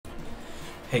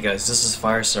Hey guys, this is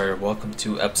FireStarter. Welcome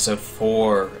to episode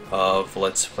 4 of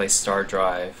Let's Play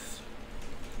Stardrive.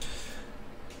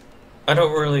 I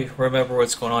don't really remember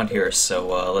what's going on here,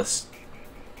 so let's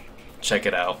check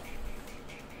it out.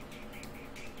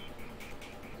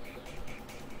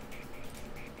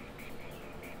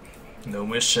 No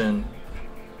mission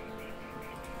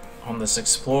on this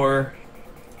explorer.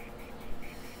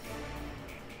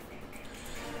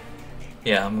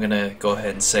 Yeah, I'm gonna go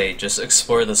ahead and say just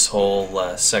explore this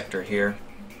whole sector here.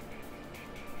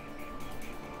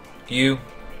 You.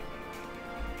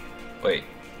 Wait,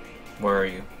 where are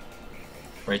you?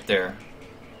 Right there.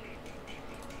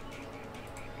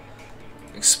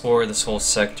 Explore this whole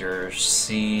sector.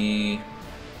 C3.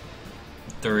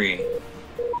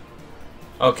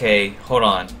 Okay, hold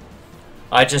on.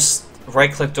 I just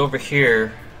right-clicked over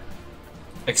here.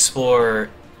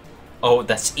 Explore. Oh,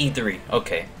 that's E3.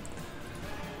 Okay.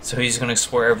 So he's gonna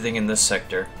explore everything in this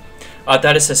sector.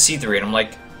 That is a C3, and I'm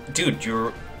like, dude,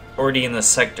 you're already in this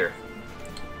sector.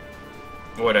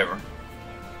 Whatever.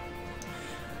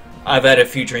 I've had a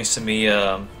few drinks to me,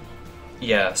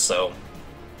 yeah, so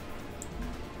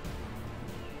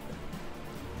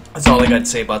that's all I got to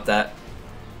say about that.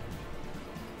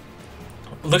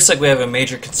 Looks like we have a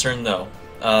major concern though.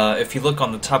 If you look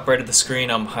on the top right of the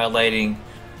screen, I'm highlighting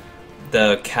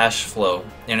the cash flow,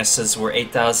 and it says we're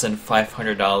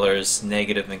 $8,500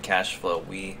 negative in cash flow.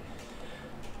 We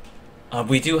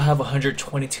do have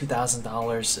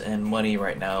 $122,000 in money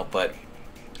right now, but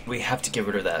we have to get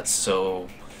rid of that. So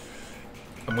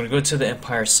I'm gonna go to the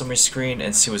Empire summary screen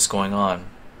and see what's going on.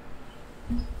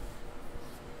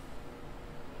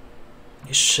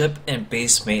 Ship and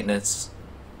base maintenance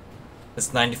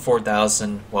is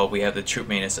 94,000, while we have the troop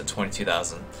maintenance at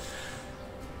 22,000.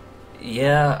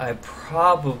 Yeah, I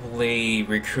probably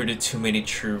recruited too many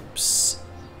troops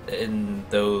in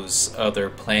those other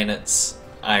planets.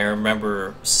 I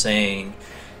remember saying,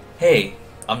 hey,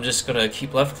 I'm just gonna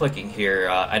keep left clicking here.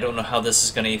 I don't know how this is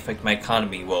gonna affect my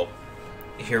economy. Well,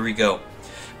 here we go.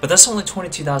 But that's only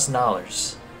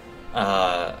 $22,000.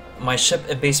 My ship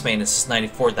and base maintenance is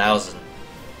 94,000.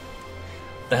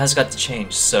 That has got to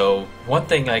change. So one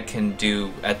thing I can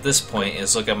do at this point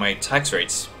is look at my tax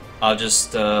rates. I'll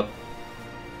just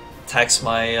tax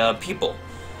my people.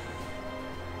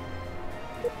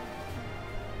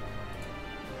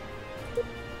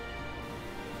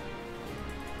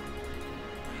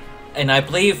 And I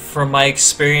believe from my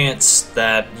experience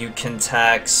that you can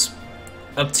tax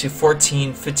up to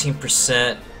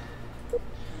 15%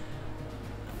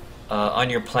 on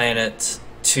your planet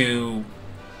to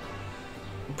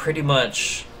pretty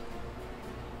much,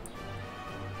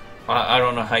 I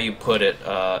don't know how you put it,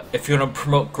 if you want to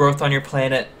promote growth on your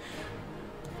planet,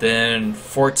 then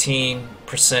 14%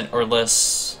 or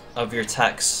less of your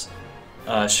tax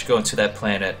should go into that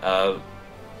planet.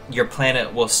 Your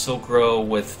planet will still grow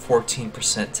with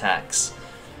 14% tax.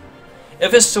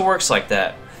 If it still works like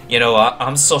that. You know,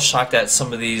 I'm still shocked at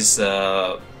some of these,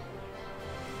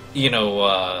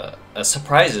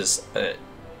 surprises.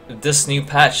 This new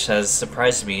patch has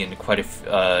surprised me in quite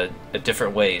a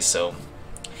different way, so...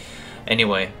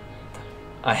 Anyway,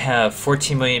 I have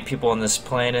 14 million people on this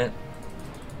planet.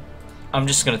 I'm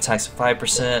just going to tax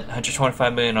 5%,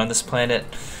 125 million on this planet.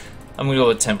 I'm going to go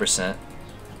with 10%.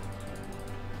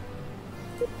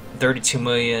 32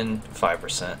 million,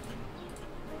 5%.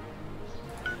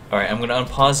 Alright, I'm going to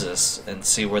unpause this and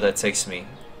see where that takes me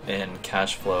in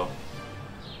cash flow.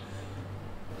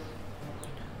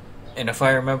 And if I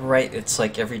remember right, it's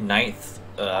like every 9th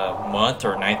month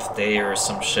or 9th day or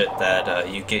some shit that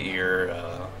you get your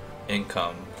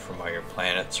income from all your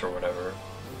planets or whatever.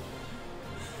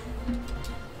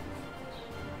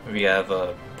 We have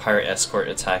a pirate escort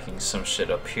attacking some shit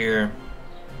up here.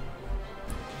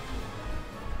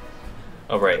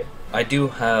 Alright, I do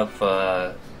have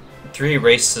 3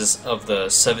 races of the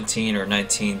 17 or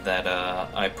 19 that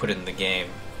I put in the game.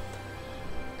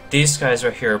 These guys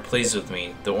right here are pleased with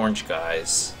me, the orange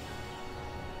guys.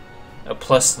 A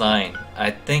 +9.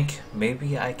 I think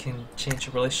maybe I can change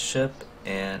the relationship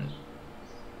and...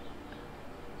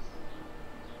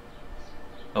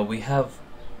 Oh, we have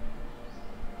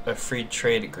a free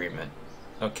trade agreement.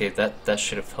 Okay, that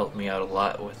should have helped me out a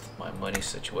lot with my money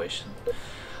situation.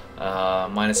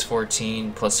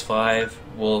 -14 +5.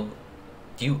 Will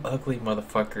you ugly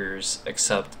motherfuckers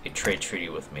accept a trade treaty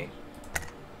with me?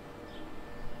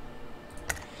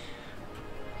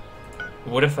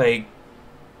 What if I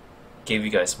gave you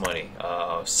guys money?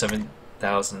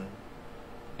 7,000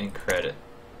 in credit.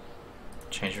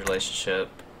 Change relationship.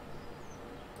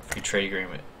 Free trade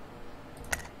agreement.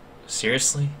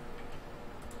 Seriously?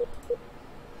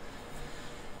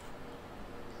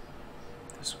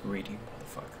 Those greedy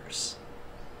motherfuckers.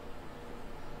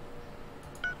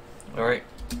 Alright.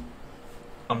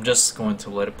 I'm just going to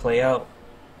let it play out.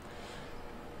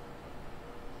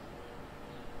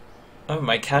 Oh,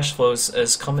 my cash flow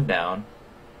is coming down.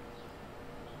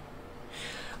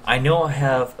 I know I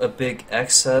have a big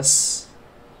excess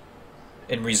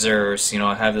in reserves. You know,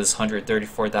 I have this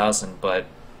 134,000, but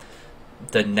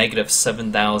the negative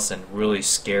 7,000 really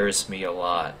scares me a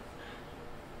lot.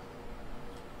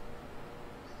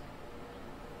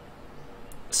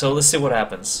 So let's see what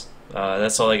happens.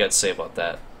 That's all I got to say about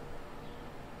that.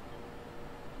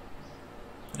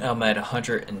 I'm at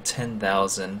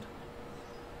 110,000,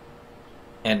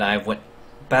 and I went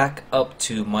back up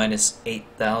to minus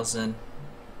 8,000,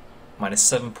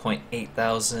 minus 7.8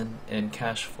 thousand in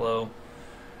cash flow.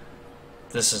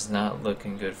 This is not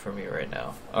looking good for me right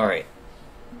now. Alright.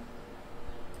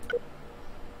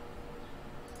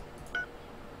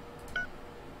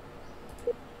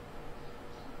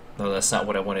 No, that's not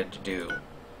what I wanted to do.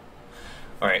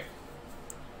 Alright.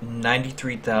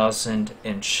 93,000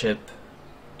 in ship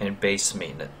and base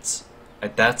maintenance.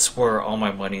 That's where all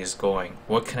my money is going.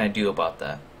 What can I do about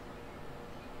that?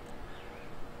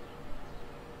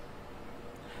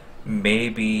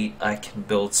 Maybe I can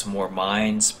build some more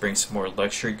mines, bring some more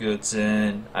luxury goods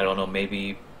in. I don't know,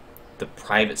 maybe the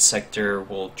private sector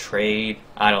will trade.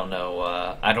 I don't know.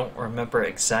 I don't remember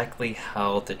exactly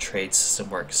how the trade system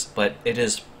works, but it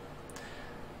is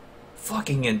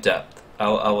fucking in depth.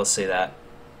 I will say that.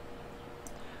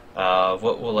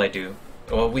 What will I do?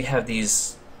 Well, we have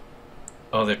these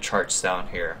other charts down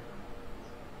here.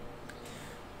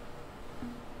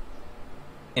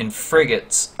 In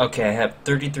frigates, okay, I have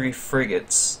 33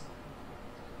 frigates.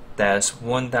 That's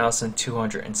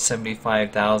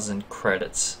 1,275,000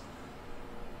 credits.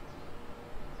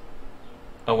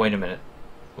 Oh, wait a minute.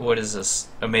 What is this?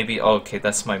 Oh, maybe, oh, okay,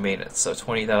 that's my maintenance. So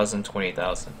 20,000,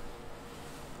 20,000.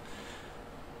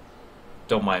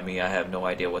 Don't mind me, I have no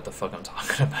idea what the fuck I'm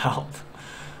talking about.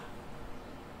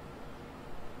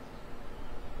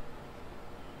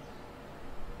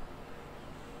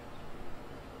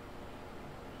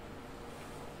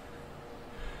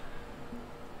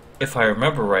 If I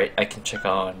remember right, I can check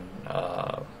on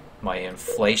my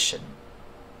inflation.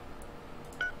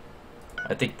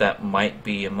 I think that might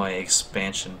be in my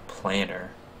expansion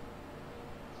planner.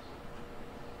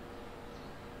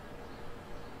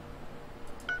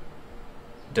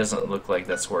 Doesn't look like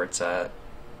that's where it's at.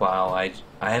 Wow, I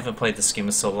haven't played this game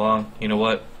in so long. You know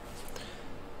what?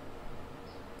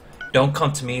 Don't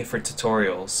come to me for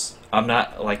tutorials. I'm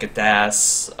not like a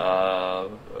DAS,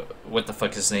 what the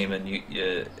fuck his name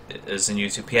is in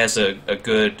YouTube. He has a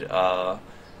good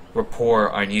rapport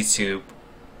on YouTube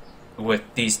with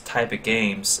these type of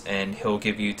games, and he'll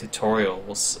give you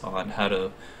tutorials on how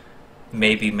to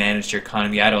maybe manage your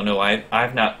economy. I don't know.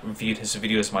 I've not reviewed his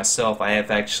videos myself. I have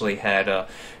actually had a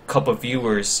couple of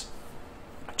viewers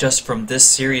just from this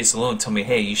series alone tell me,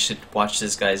 hey, you should watch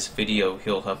this guy's video.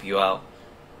 He'll help you out.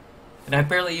 And I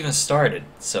barely even started,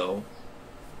 so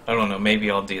I don't know, maybe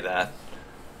I'll do that.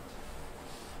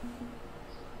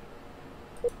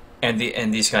 And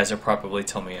these guys are probably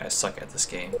telling me I suck at this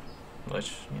game,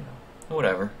 which, you know,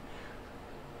 whatever.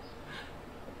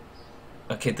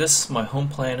 Okay, this is my home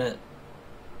planet,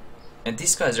 and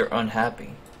these guys are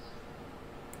unhappy.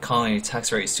 Colony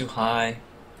tax rate is too high.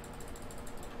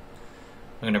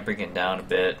 I'm gonna bring it down a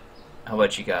bit. How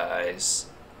about you guys?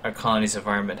 Our colony's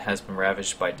environment has been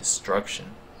ravaged by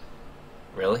destruction.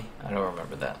 Really? I don't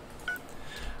remember that.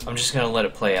 I'm just gonna let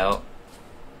it play out.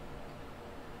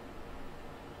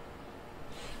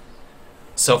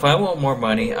 So if I want more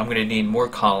money, I'm gonna need more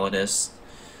colonists.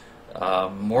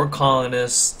 More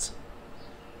colonists.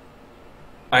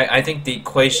 I think the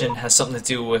equation has something to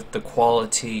do with the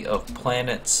quality of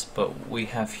planets, but we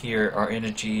have here our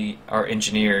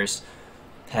engineers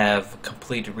have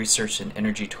completed research in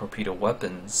energy torpedo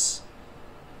weapons.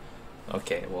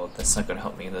 Okay, well, that's not going to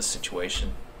help me in this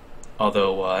situation.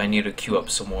 Although, I need to queue up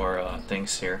some more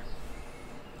things here.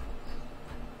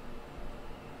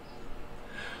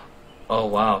 Oh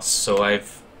wow, so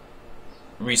I've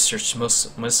researched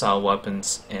missile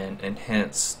weapons and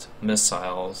enhanced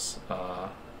missiles.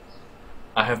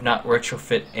 I have not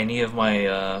retrofit any of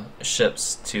my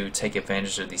ships to take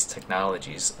advantage of these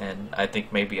technologies, and I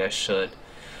think maybe I should.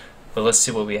 But let's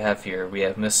see what we have here. We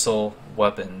have missile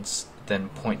weapons, then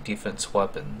point defense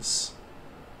weapons.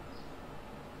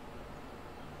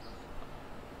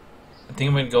 I think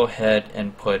I'm going to go ahead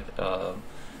and put a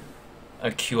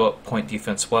queue up point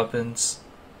defense weapons.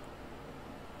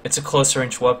 It's a close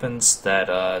range weapons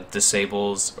that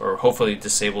disables, or hopefully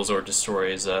disables or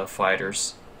destroys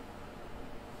fighters.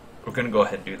 we're gonna go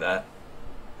ahead and do that.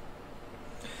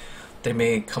 They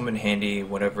may come in handy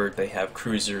whenever they have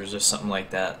cruisers or something like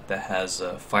that that has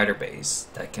a fighter base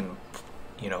that can,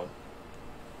 you know,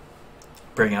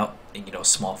 bring out, you know,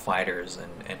 small fighters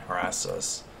and harass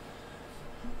us.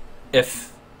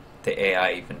 If the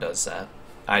AI even does that.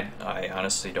 I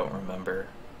honestly don't remember.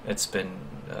 It's been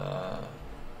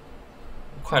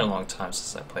quite a long time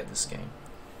since I played this game.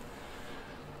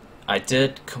 I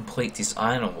did complete these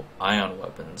ion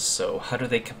weapons, so how do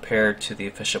they compare to the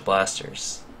official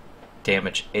blasters?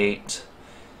 Damage 8.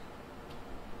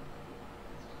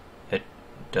 It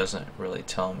doesn't really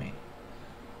tell me.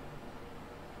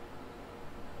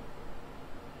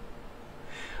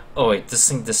 Oh wait, this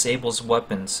thing disables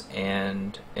weapons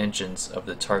and engines of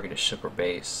the targeted ship or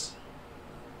base.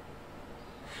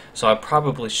 So I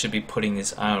probably should be putting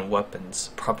these ion weapons,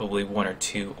 probably 1 or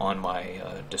 2, on my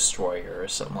destroyer or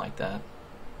something like that.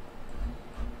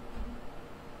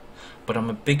 But I'm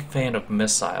a big fan of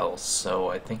missiles, so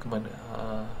I think I'm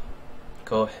gonna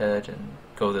go ahead and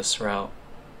go this route.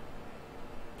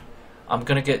 I'm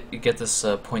gonna get this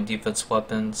point defense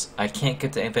weapons. I can't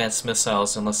get the advanced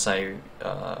missiles unless I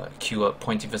queue up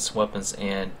point defense weapons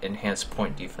and enhanced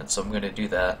point defense. So I'm gonna do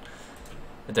that.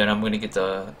 And then I'm gonna get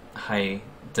the high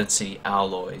density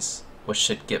alloys, which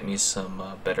should get me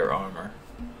some better armor.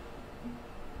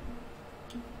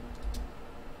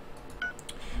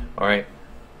 All right.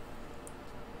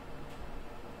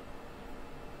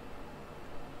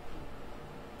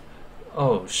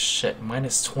 Oh shit,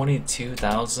 minus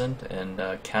 22,000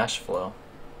 in cash flow.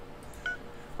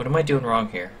 What am I doing wrong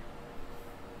here?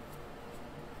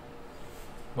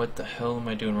 What the hell am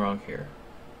I doing wrong here?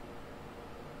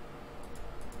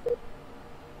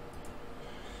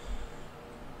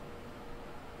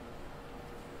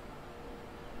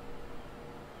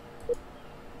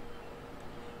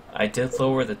 I did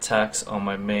lower the tax on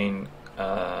my main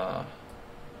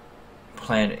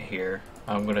planet here.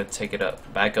 I'm gonna take it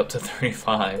back up to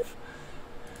 35.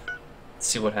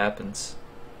 See what happens.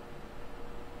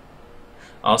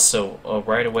 Also,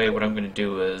 right away, what I'm gonna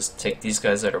do is take these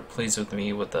guys that are pleased with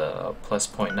me with a plus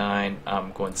 0.9.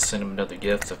 I'm going to send them another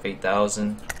gift of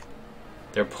 8,000.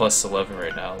 They're plus 11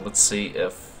 right now. Let's see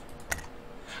if.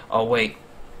 Oh wait,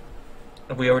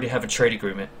 we already have a trade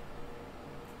agreement.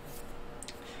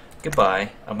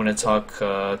 Goodbye. I'm gonna talk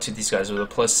to these guys with a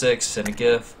plus 6 and a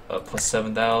gift, plus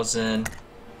 7,000.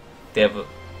 They have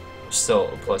still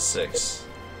a plus 6.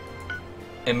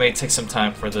 It may take some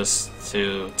time for this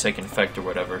to take effect or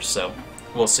whatever, so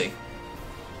we'll see.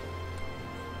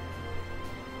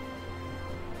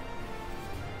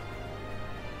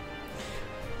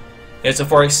 It's a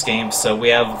 4X game, so we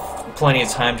have plenty of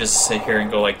time just to sit here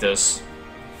and go like this.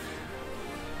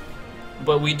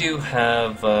 But we do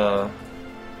have.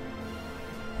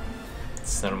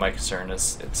 It's none of my concern.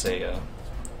 It's a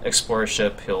explorer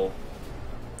ship.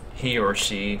 He or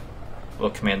she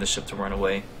will command the ship to run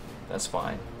away. That's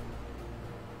fine.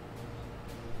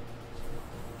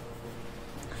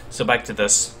 So back to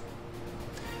this.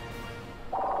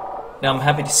 Now I'm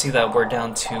happy to see that we're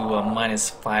down to minus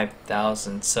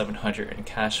 5,700 in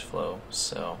cash flow.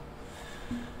 So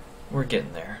we're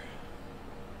getting there.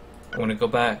 I'm going to go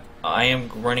back. I am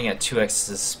running at 2x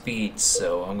the speed,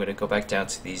 so I'm going to go back down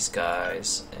to these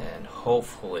guys and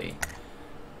hopefully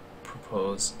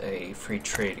propose a free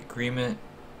trade agreement.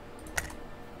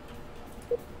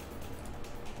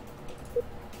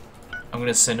 I'm going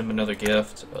to send him another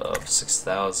gift of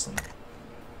 6,000.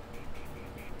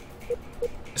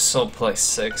 So plus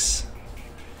 6.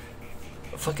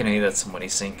 Fucking A, that's a money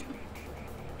sink.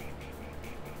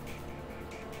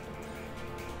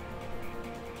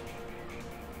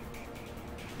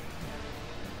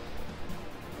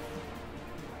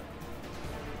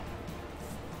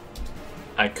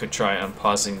 I could try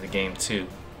unpausing the game too.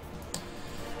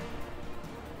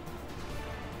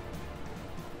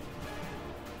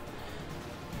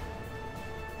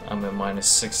 I'm at minus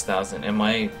 6,000. Am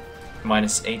I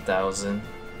minus 8,000?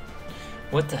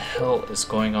 What the hell is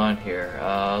going on here?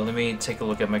 Let me take a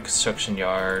look at my construction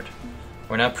yard.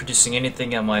 We're not producing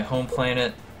anything at my home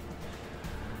planet.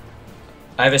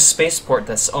 I have a spaceport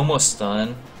that's almost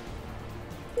done.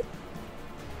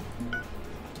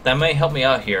 That may help me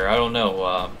out here. I don't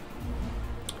know.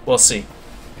 We'll see.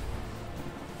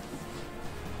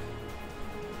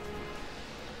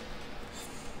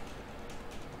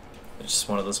 It's just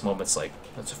one of those moments like,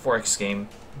 it's a 4X game.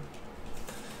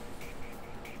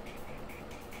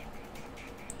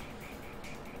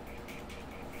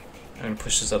 And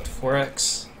push this up to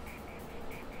 4X.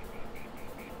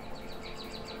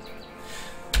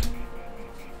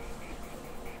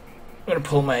 gonna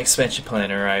pull my expansion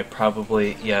planner. I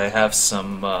probably, yeah, I have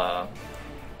some,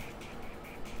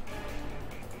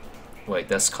 wait,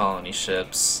 that's colony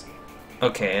ships.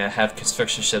 Okay, I have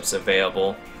construction ships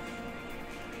available.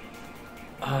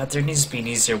 There needs to be an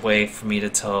easier way for me to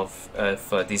tell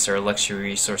if these are luxury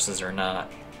resources or not.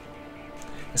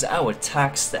 Because I would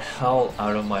tax the hell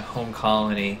out of my home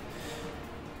colony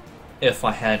if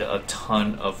I had a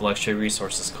ton of luxury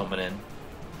resources coming in.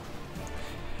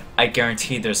 I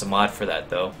guarantee there's a mod for that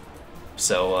though,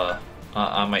 so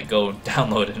I might go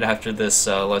download it after this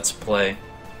Let's Play.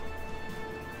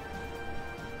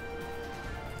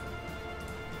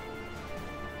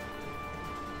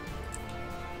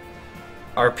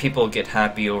 Our people get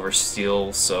happy over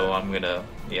steel, so I'm gonna,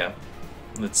 yeah,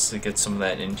 let's get some of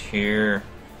that in here.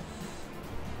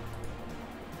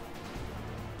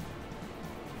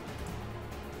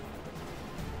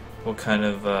 What kind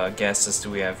of gases do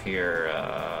we have here?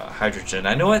 Hydrogen.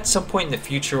 I know at some point in the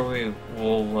future we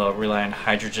will rely on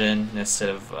hydrogen instead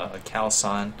of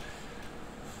calcine.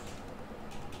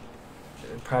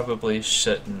 It probably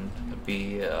shouldn't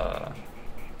be a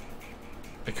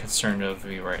concern of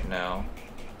me right now.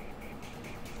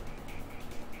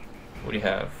 What do you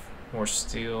have? More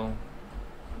steel?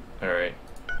 Alright.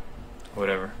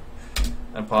 Whatever.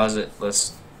 Unpause it.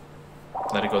 Let's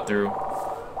let it go through.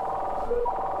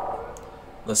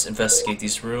 Let's investigate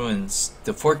these ruins.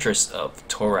 The fortress of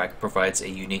Torak provides a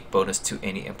unique bonus to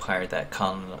any empire that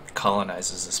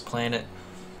colonizes this planet.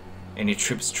 Any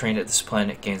troops trained at this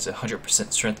planet gains a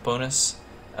 100% strength bonus,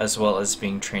 as well as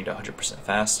being trained 100%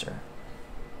 faster.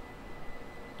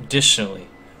 Additionally,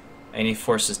 any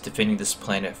forces defending this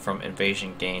planet from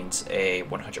invasion gains a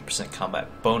 100%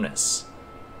 combat bonus.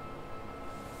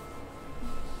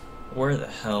 Where the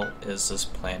hell is this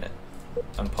planet?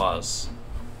 Unpause.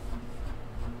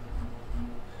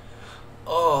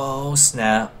 Oh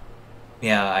snap.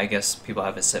 Yeah, I guess people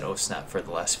haven't said oh snap for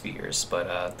the last few years,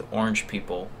 but the orange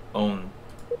people own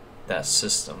that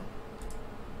system.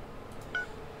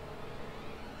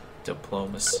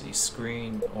 Diplomacy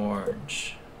screen,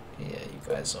 orange. Yeah, you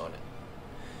guys own it.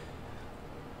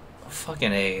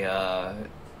 Fucking A,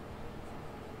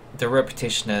 their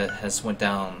reputation has went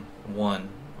down 1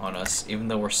 on us, even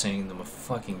though we're sending them a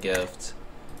fucking gift.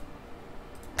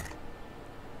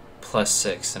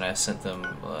 +6, and I sent them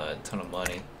a ton of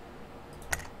money.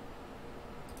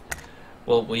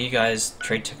 Well, will you guys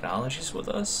trade technologies with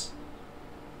us?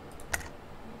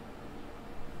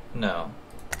 No.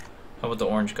 How about the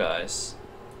orange guys?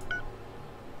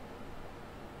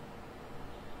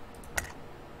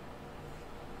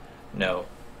 No.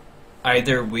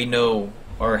 Either we know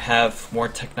or have more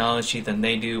technology than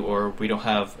they do, or we don't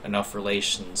have enough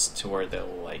relations to where they'll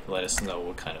like let us know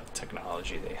what kind of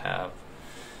technology they have.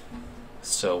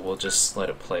 So we'll just let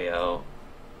it play out.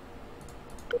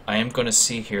 I am going to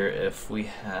see here if we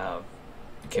have...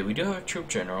 Okay, we do have a troop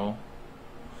general.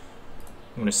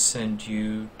 I'm going to send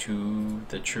you to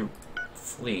the troop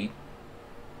fleet.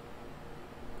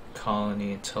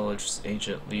 Colony intelligence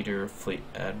agent leader fleet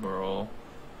admiral.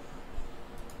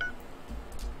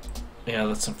 Yeah,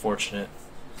 that's unfortunate.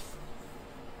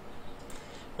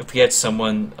 If we had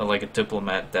someone like a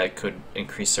diplomat that could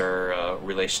increase our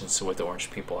relations with the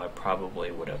orange people, I probably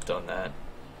would have done that.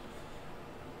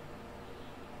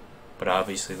 But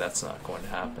obviously that's not going to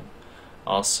happen.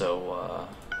 Also,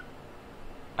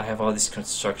 I have all these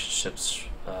construction ships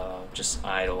just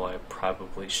idle. I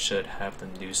probably should have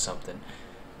them do something.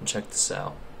 And check this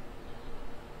out.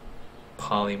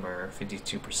 Polymer,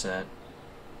 52%.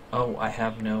 Oh, I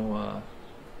have no...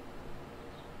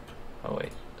 Oh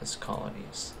wait. As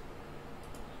colonies.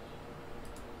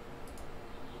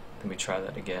 Let me try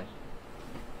that again.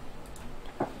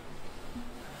 I'm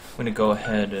gonna go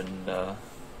ahead and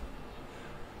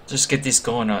just get these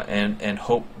going and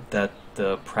hope that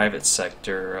the private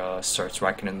sector starts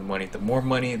racking in the money. The more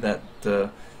money that the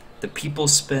people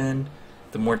spend,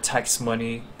 the more tax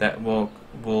money that will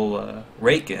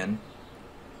rake in,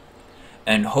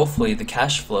 and hopefully the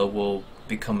cash flow will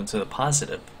become into the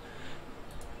positive.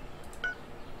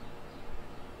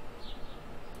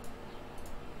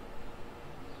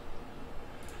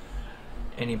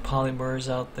 Any polymers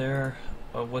out there?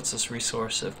 What's this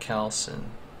resource of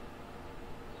calcine?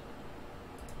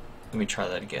 Let me try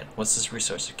that again. What's this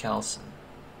resource of calcine?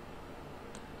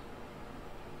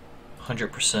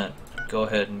 100%. Go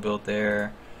ahead and build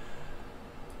there.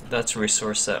 That's a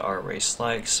resource that our race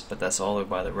likes, but that's all over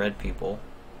by the red people.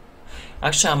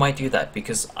 Actually, I might do that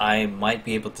because I might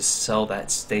be able to sell that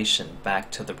station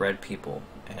back to the red people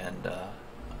and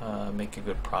make a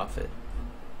good profit.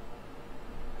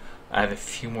 I have a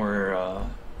few more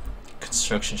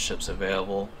construction ships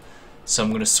available. So I'm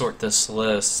going to sort this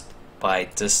list by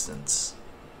distance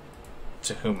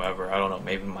to whomever. I don't know,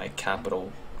 maybe my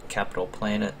capital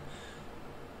planet.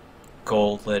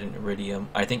 Gold, lead, and iridium.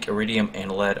 I think iridium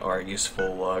and lead are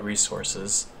useful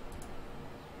resources.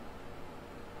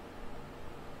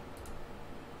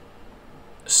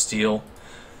 Steel,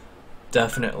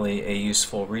 definitely a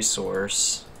useful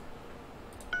resource.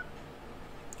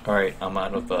 Alright, I'm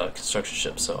out of construction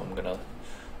ships, so I'm gonna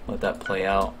let that play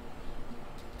out.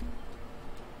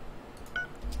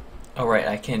 Alright,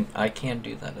 I can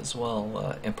do that as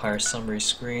well. Empire summary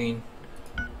screen.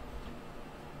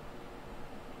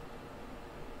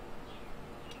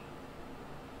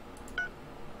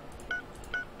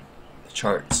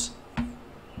 Charts.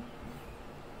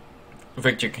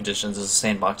 Victory conditions is a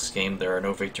sandbox game. There are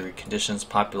no victory conditions.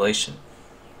 Population.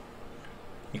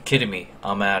 You kidding me?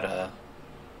 I'm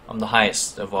the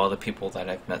highest of all the people that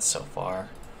I've met so far.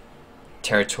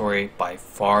 Territory, by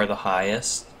far the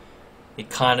highest.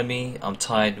 Economy, I'm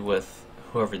tied with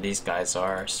whoever these guys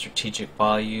are. Strategic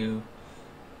value,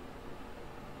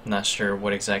 not sure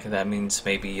what exactly that means.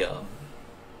 Maybe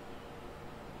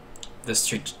the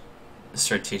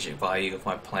strategic value of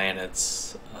my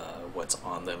planets, what's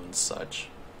on them and such.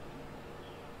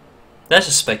 That's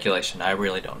just speculation. I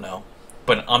really don't know.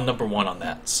 But I'm number 1 on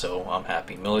that, so I'm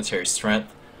happy. Military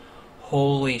strength.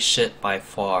 Holy shit, by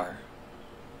far.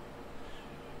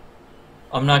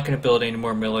 I'm not going to build any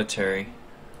more military.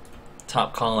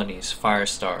 Top colonies.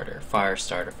 FireStarter.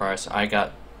 I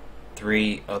got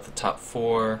 3 of the top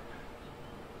 4.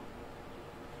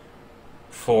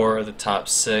 4 of the top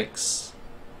 6.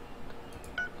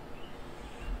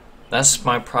 That's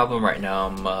my problem right now.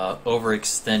 I'm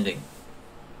overextending.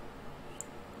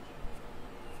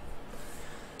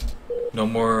 No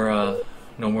more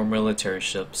military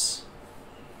ships.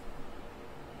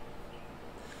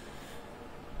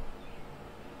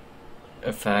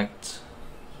 In fact,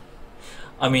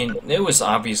 I mean, it was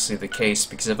obviously the case,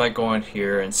 because if I go in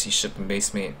here and see ship and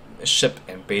base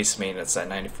maintenance at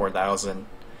 94,000,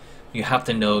 you have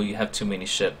to know you have too many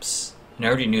ships. And I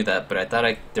already knew that, but I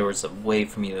thought there was a way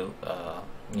for me to,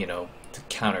 you know, to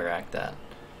counteract that.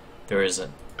 There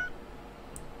isn't.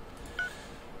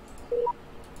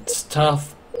 It's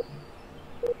tough.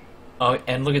 Oh,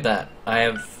 and look at that. I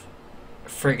have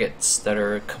frigates that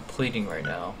are completing right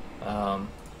now.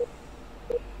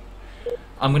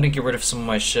 I'm going to get rid of some of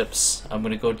my ships. I'm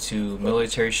going to go to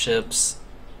military ships.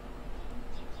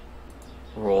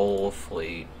 Roll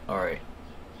fleet. Alright.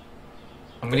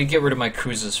 I'm going to get rid of my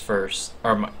cruisers first.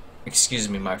 Or my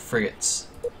frigates.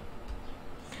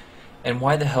 And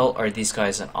why the hell are these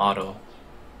guys in auto?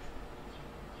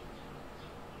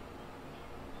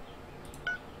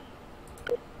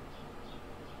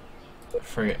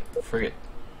 Frigate.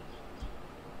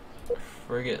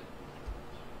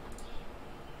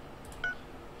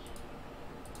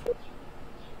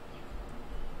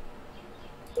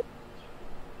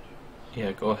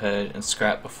 Yeah, go ahead and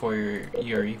scrap before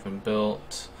you're even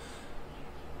built.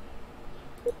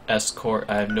 Escort,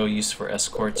 I have no use for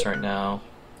escorts right now.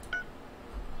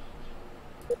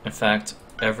 In fact,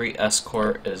 every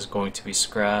escort is going to be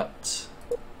scrapped.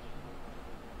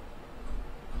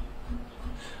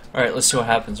 Alright, let's see what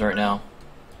happens right now.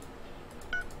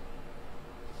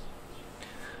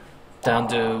 Down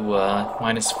to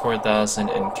minus 4,000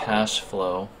 in cash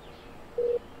flow.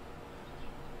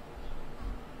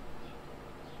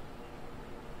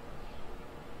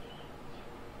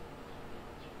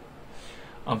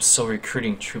 I'm still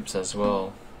recruiting troops as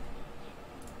well.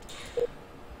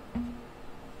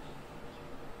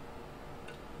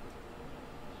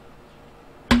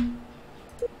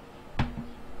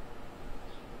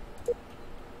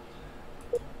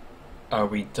 Are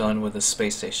we done with the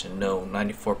space station? No,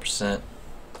 94%.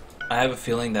 I have a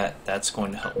feeling that that's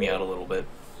going to help me out a little bit.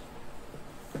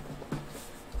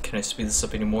 Can I speed this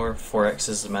up anymore? 4x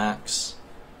is the max.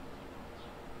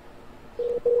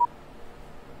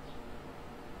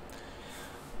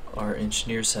 Our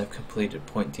engineers have completed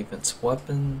point defense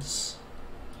weapons.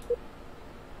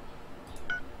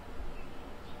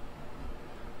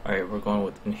 Alright, we're going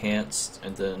with enhanced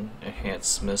and then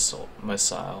enhanced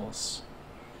missiles,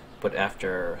 but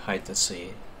after high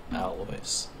density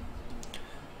alloys.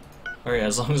 Alright,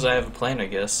 as long as I have a plan, I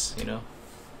guess, you know.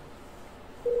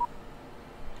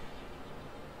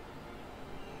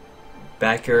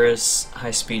 Bacchus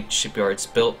high-speed shipyards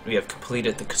built. We have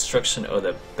completed the construction of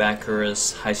the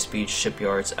Bacchus high-speed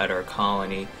shipyards at our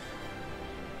colony.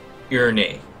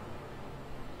 Irene.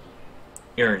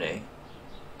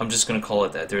 I'm just gonna call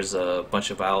it that. There's a bunch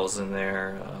of vowels in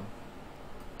there.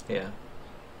 Yeah.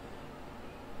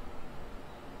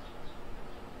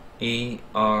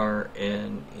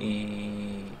 ERNE.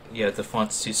 Yeah, the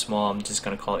font's too small. I'm just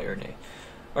gonna call it ERNE.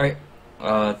 Alright.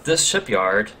 This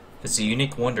shipyard is a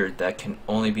unique wonder that can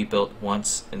only be built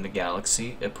once in the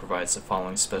galaxy. It provides the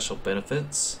following special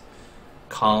benefits: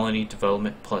 colony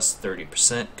development plus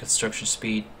 30%, construction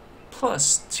speed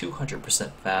plus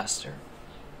 200% faster.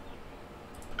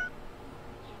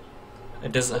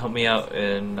 It doesn't help me out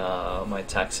in my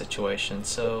tax situation,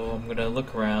 so I'm gonna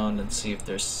look around and see if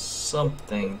there's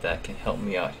something that can help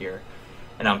me out here.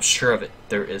 And I'm sure of it,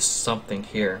 there is something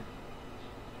here.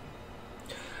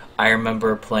 I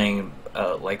remember playing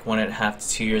like 1.5 to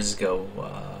 2 years ago.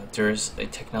 There's a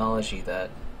technology that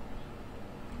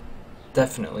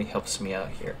definitely helps me out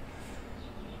here.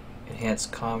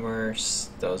 Enhanced commerce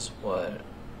does what?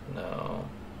 No.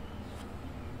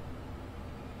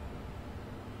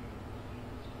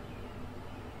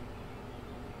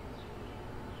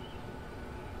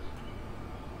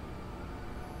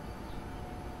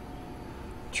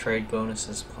 Trade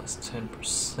bonuses plus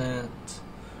 10%.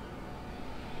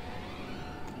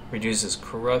 Reduces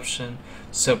corruption.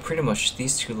 So pretty much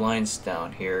these two lines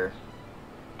down here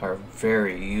are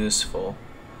very useful.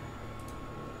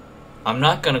 I'm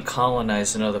not going to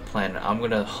colonize another planet. I'm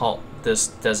going to halt this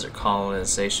desert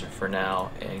colonization for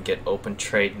now and get open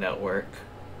trade network.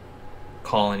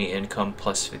 Colony income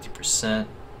plus 50%.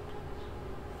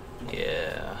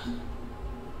 Yeah.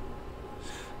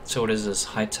 So what is this?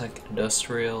 High-tech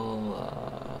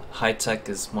industrial? High-tech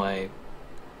is my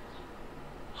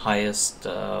highest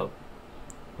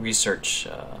research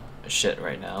shit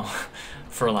right now,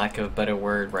 for lack of a better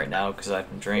word right now, because I've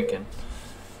been drinking.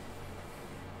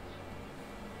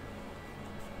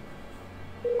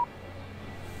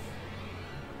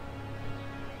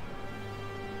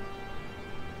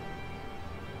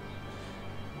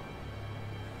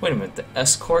 Wait a minute, the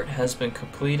escort has been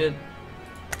completed?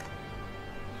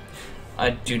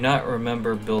 I do not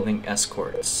remember building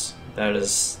escorts. That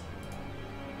is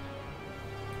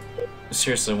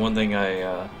seriously one thing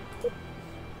I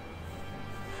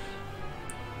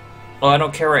well, I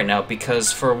don't care right now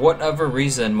because for whatever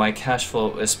reason my cash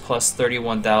flow is plus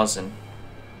 31,000.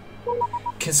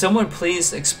 Can someone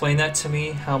please explain that to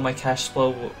me, how my cash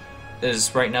flow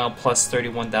is right now plus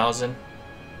 31,000?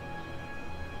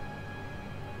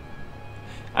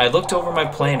 I looked over my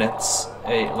planets,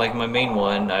 like my main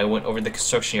one. I went over the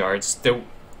construction yards. There,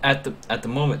 at the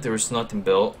moment, there was nothing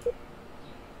built.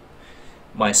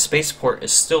 My spaceport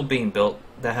is still being built.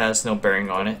 That has no bearing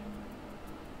on it.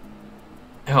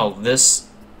 Hell, this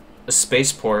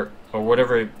spaceport or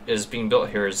whatever is being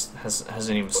built here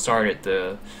hasn't even started.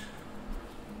 The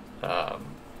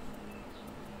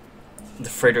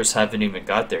freighters haven't even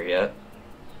got there yet.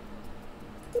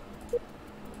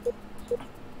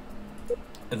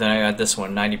 And then I got this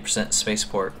one, 90%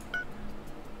 spaceport.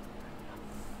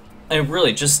 And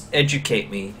really, just educate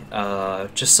me,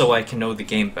 just so I can know the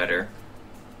game better.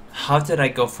 How did I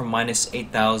go from minus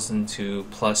 8,000 to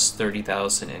plus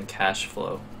 30,000 in cash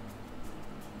flow?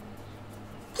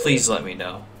 Please let me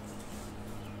know.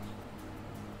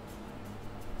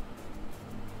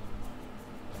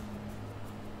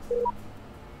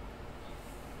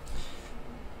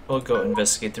 We'll go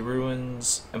investigate the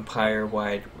ruins.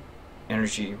 Empire-wide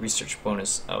energy research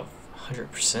bonus of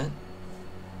 100%.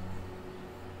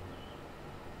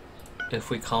 If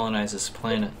we colonize this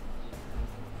planet.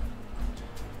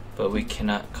 But we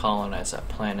cannot colonize that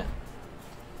planet.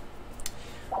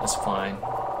 That's fine.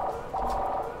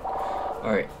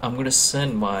 Alright, I'm gonna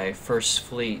send my first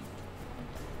fleet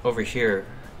over here.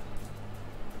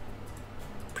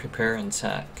 Prepare and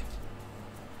attack.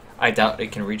 I doubt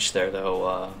it can reach there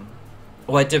though.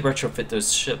 Well, I did retrofit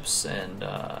those ships, and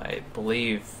I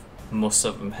believe most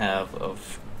of them have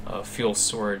a fuel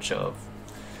storage of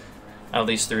at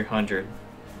least 300.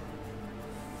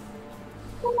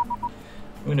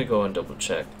 I'm gonna go and double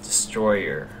check.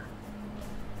 Destroyer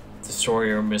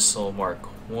missile Mark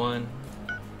 1.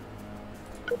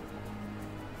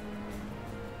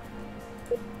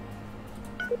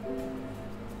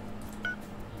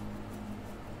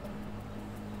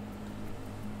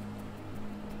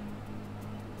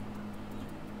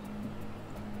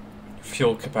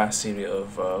 Fuel capacity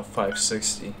of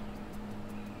 560.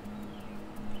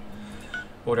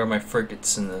 What are my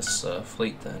frigates in this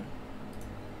fleet then?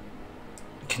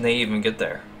 Can they even get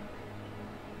there?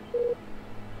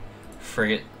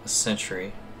 Frigate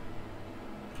Century.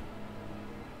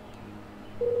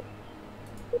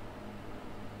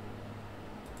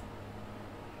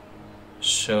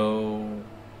 Show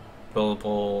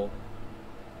billable.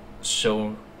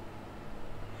 Show.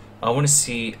 I want to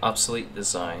see obsolete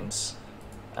designs,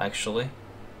 actually.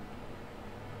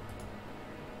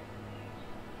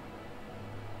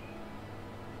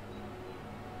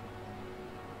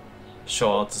 Show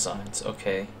all designs.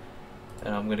 Okay.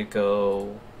 And I'm gonna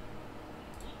go.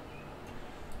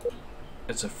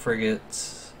 It's a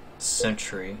frigate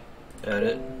Century.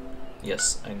 Edit.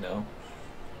 Yes, I know.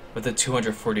 With a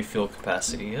 240 fuel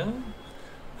capacity. Yeah.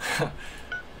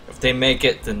 If they make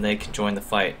it, then they can join the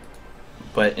fight.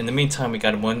 But in the meantime, we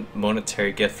got a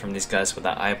monetary gift from these guys with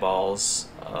the eyeballs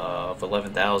of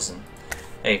 11,000.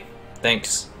 Hey,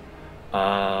 thanks.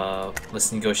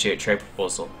 Let's negotiate trade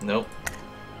proposal. Nope.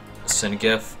 Send a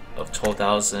gift of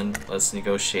 12,000. Let's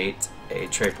negotiate a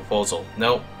trade proposal.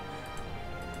 Nope.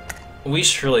 We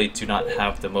surely do not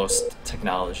have the most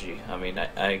technology. I mean,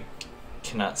 I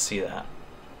cannot see that.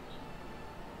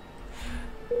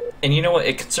 And you know what?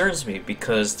 It concerns me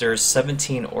because there's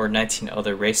 17 or 19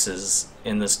 other races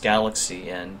in this galaxy,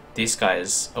 and these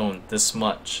guys own this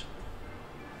much.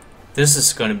 This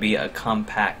is going to be a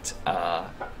compact.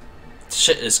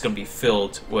 Shit is going to be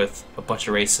filled with a bunch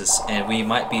of races, and we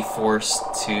might be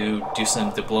forced to do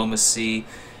some diplomacy,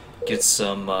 get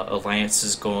some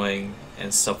alliances going,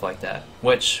 and stuff like that,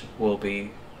 which will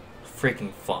be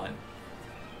freaking fun.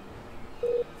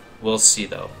 We'll see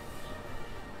though.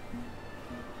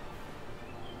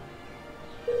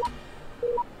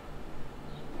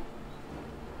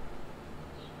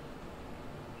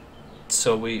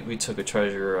 So we took a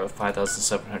treasure of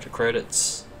 5,700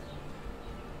 credits.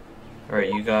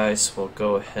 Alright, you guys will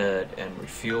go ahead and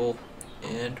refuel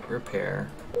and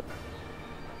repair.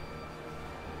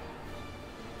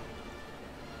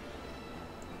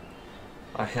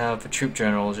 I have a troop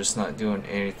general just not doing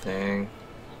anything.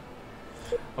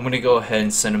 I'm gonna go ahead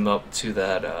and send him up to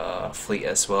that fleet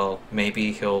as well.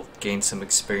 Maybe he'll gain some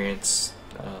experience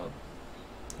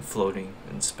floating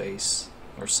in space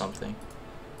or something.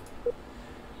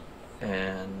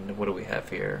 And what do we have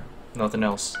here? Nothing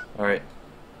else. Alright.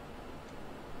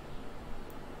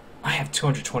 I have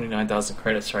 229,000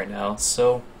 credits right now,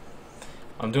 so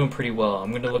I'm doing pretty well.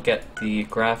 I'm going to look at the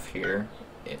graph here.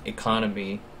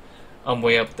 Economy. I'm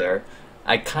way up there.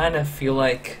 I kind of feel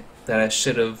like that I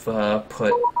should have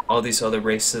put all these other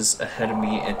races ahead of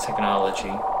me in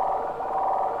technology.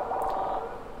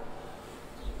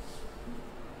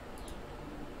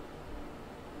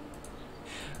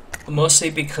 Mostly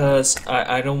because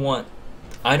I don't want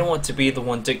to be the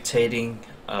one dictating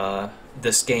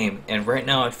this game, and right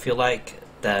now I feel like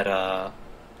that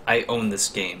I own this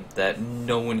game, that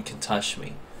no one can touch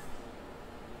me.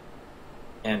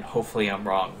 And hopefully I'm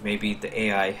wrong. Maybe the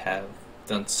AI have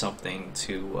done something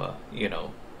to you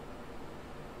know,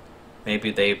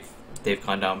 maybe they've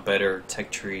gone down better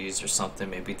tech trees or something.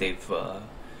 Maybe they've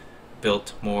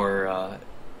built more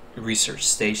research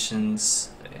stations,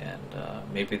 and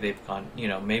maybe they've gone, you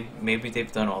know, maybe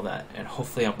they've done all that, and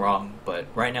hopefully I'm wrong, but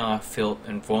right now I feel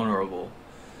invulnerable,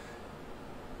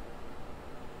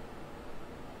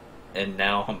 and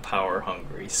now I'm power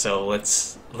hungry, so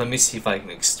let me see if I can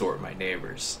extort my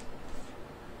neighbors.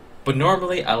 But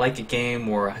normally I like a game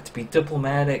where I have to be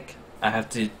diplomatic, I have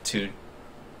to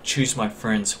choose my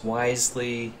friends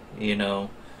wisely, you know.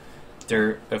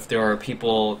 If there are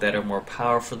people that are more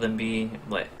powerful than me,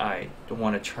 like, I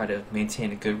want to try to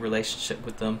maintain a good relationship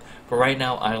with them. But right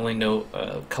now, I only know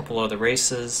a couple other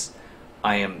races.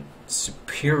 I am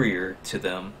superior to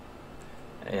them,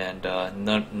 and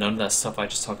none of that stuff I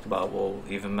just talked about will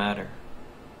even matter.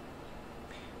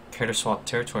 Care to swap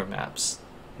territory maps?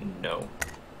 No.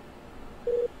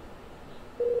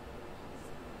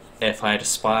 If I had a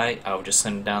spy, I would just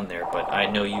send him down there. But I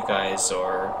know you guys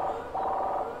are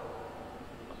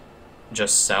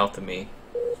just south of me.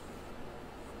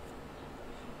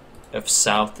 If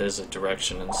south is a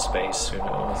direction in space, who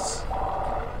knows?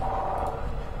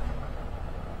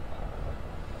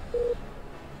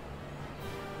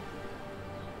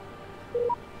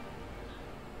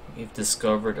 We've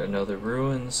discovered another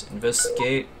ruins.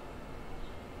 Investigate.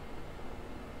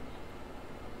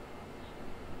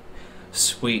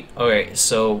 Sweet. Alright,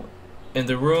 so in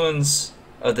the ruins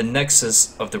of the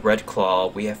nexus of the Red Claw,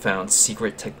 we have found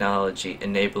secret technology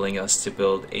enabling us to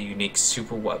build a unique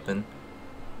super weapon,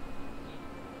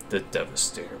 the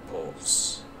Devastator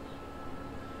Pulse.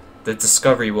 The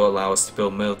discovery will allow us to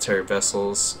build military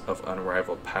vessels of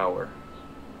unrivaled power.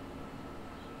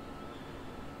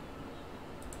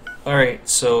 Alright,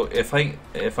 so if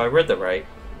I read that right,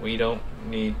 we don't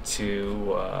need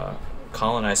to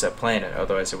colonize that planet,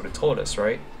 otherwise it would have told us,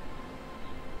 right?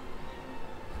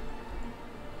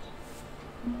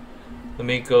 Let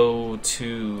me go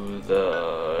to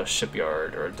the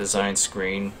shipyard or design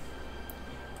screen.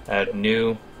 Add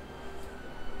new.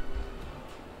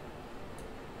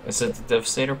 Is it the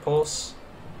Devastator Pulse?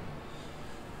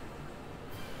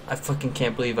 I fucking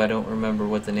can't believe I don't remember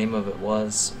what the name of it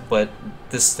was, but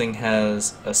this thing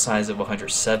has a size of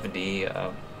 170.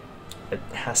 It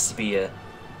has to be a...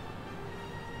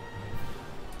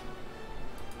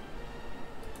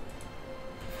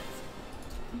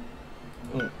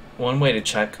 One way to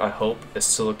check, I hope,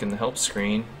 is to look in the help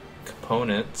screen.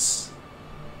 Components.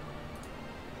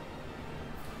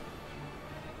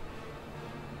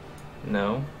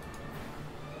 No.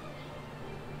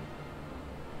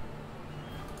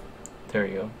 There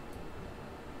you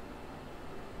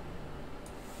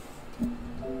go.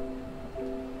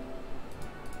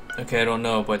 Okay, I don't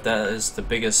know, but that is the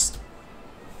biggest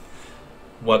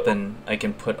weapon I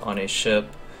can put on a ship.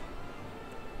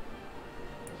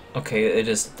 Okay, it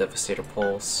is the Devastator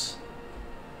Pulse.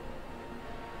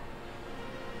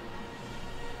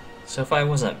 So if I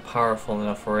wasn't powerful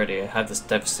enough already, I have this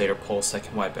Devastator Pulse that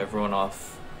can wipe everyone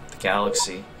off the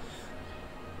galaxy.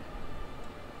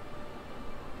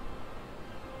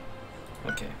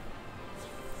 Okay.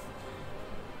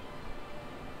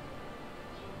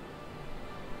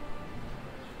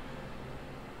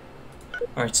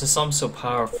 Alright, since I'm so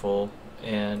powerful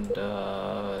and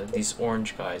these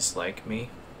orange guys like me,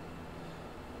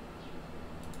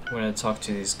 I'm gonna talk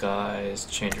to these guys,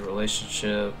 change a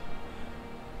relationship.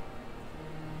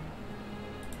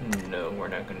 No, we're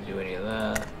not gonna do any of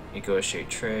that. Negotiate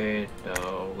trade.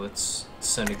 No, let's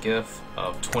send a gift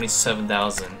of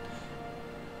 27,000.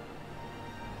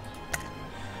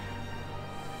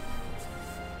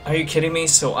 Are you kidding me?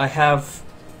 So I have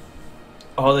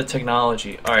all the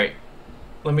technology. Alright,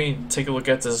 let me take a look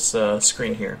at this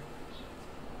screen here.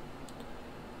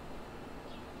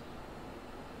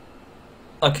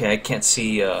 Okay, I can't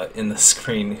see in the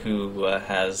screen who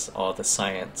has all the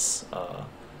science.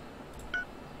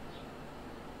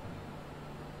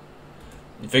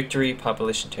 Victory,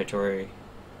 population, territory,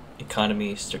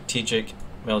 economy, strategic,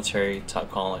 military, top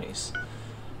colonies.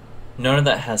 None of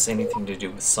that has anything to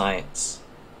do with science.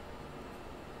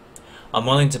 I'm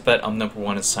willing to bet I'm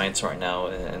 #1 in science right now,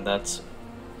 and that's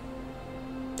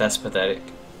pathetic.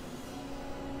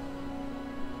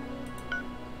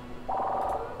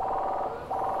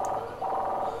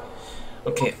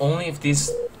 Okay, only if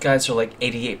these guys are like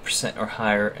 88% or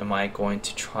higher am I going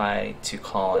to try to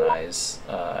colonize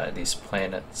these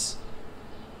planets.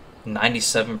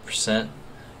 97%?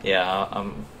 Yeah,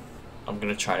 I'm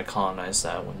gonna try to colonize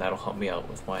that one. That'll help me out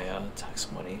with my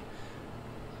tax money.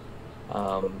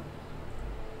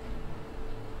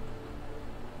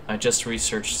 I just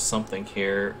researched something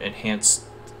here. Enhanced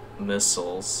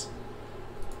missiles.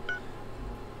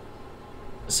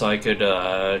 So I could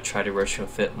try to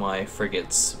retrofit my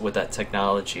frigates with that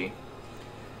technology.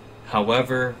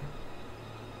 However,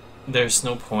 there's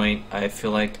no point. I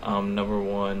feel like I'm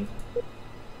 #1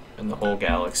 in the whole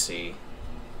galaxy.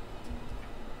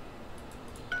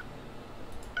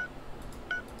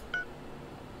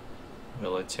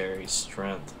 Military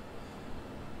strength.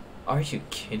 Are you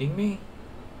kidding me?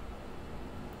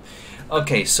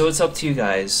 Okay, so it's up to you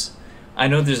guys. I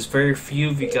know there's very few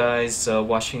of you guys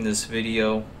watching this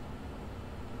video.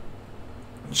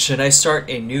 Should I start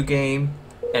a new game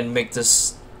and make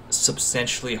this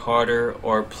substantially harder,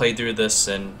 or play through this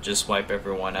and just wipe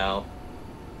everyone out?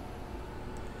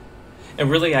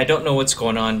 And really, I don't know what's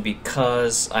going on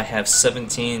because I have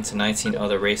 17 to 19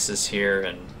 other races here,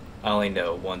 and I only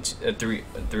know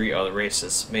three other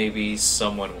races. Maybe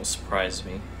someone will surprise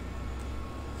me.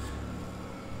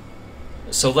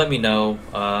 So let me know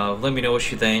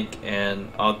what you think,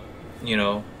 and I'll,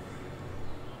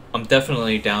 I'm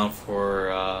definitely down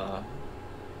for,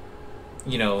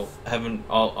 having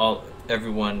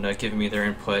everyone giving me their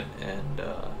input and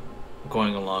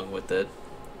going along with it.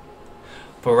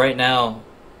 But right now,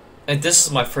 and this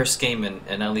is my first game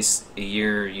in at least a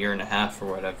year and a half or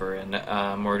whatever, and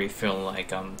I'm already feeling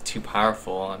like I'm too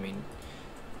powerful. I mean,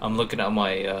 I'm looking at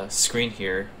my screen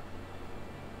here.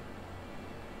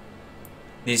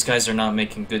 These guys are not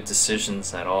making good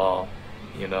decisions at all,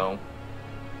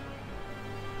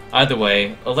 Either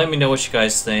way, let me know what you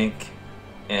guys think,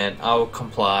 and I will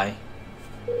comply.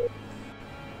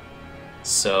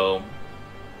 So,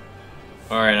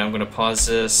 alright, I'm gonna pause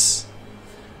this.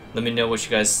 Let me know what you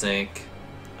guys think.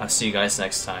 I'll see you guys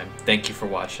next time. Thank you for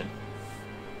watching.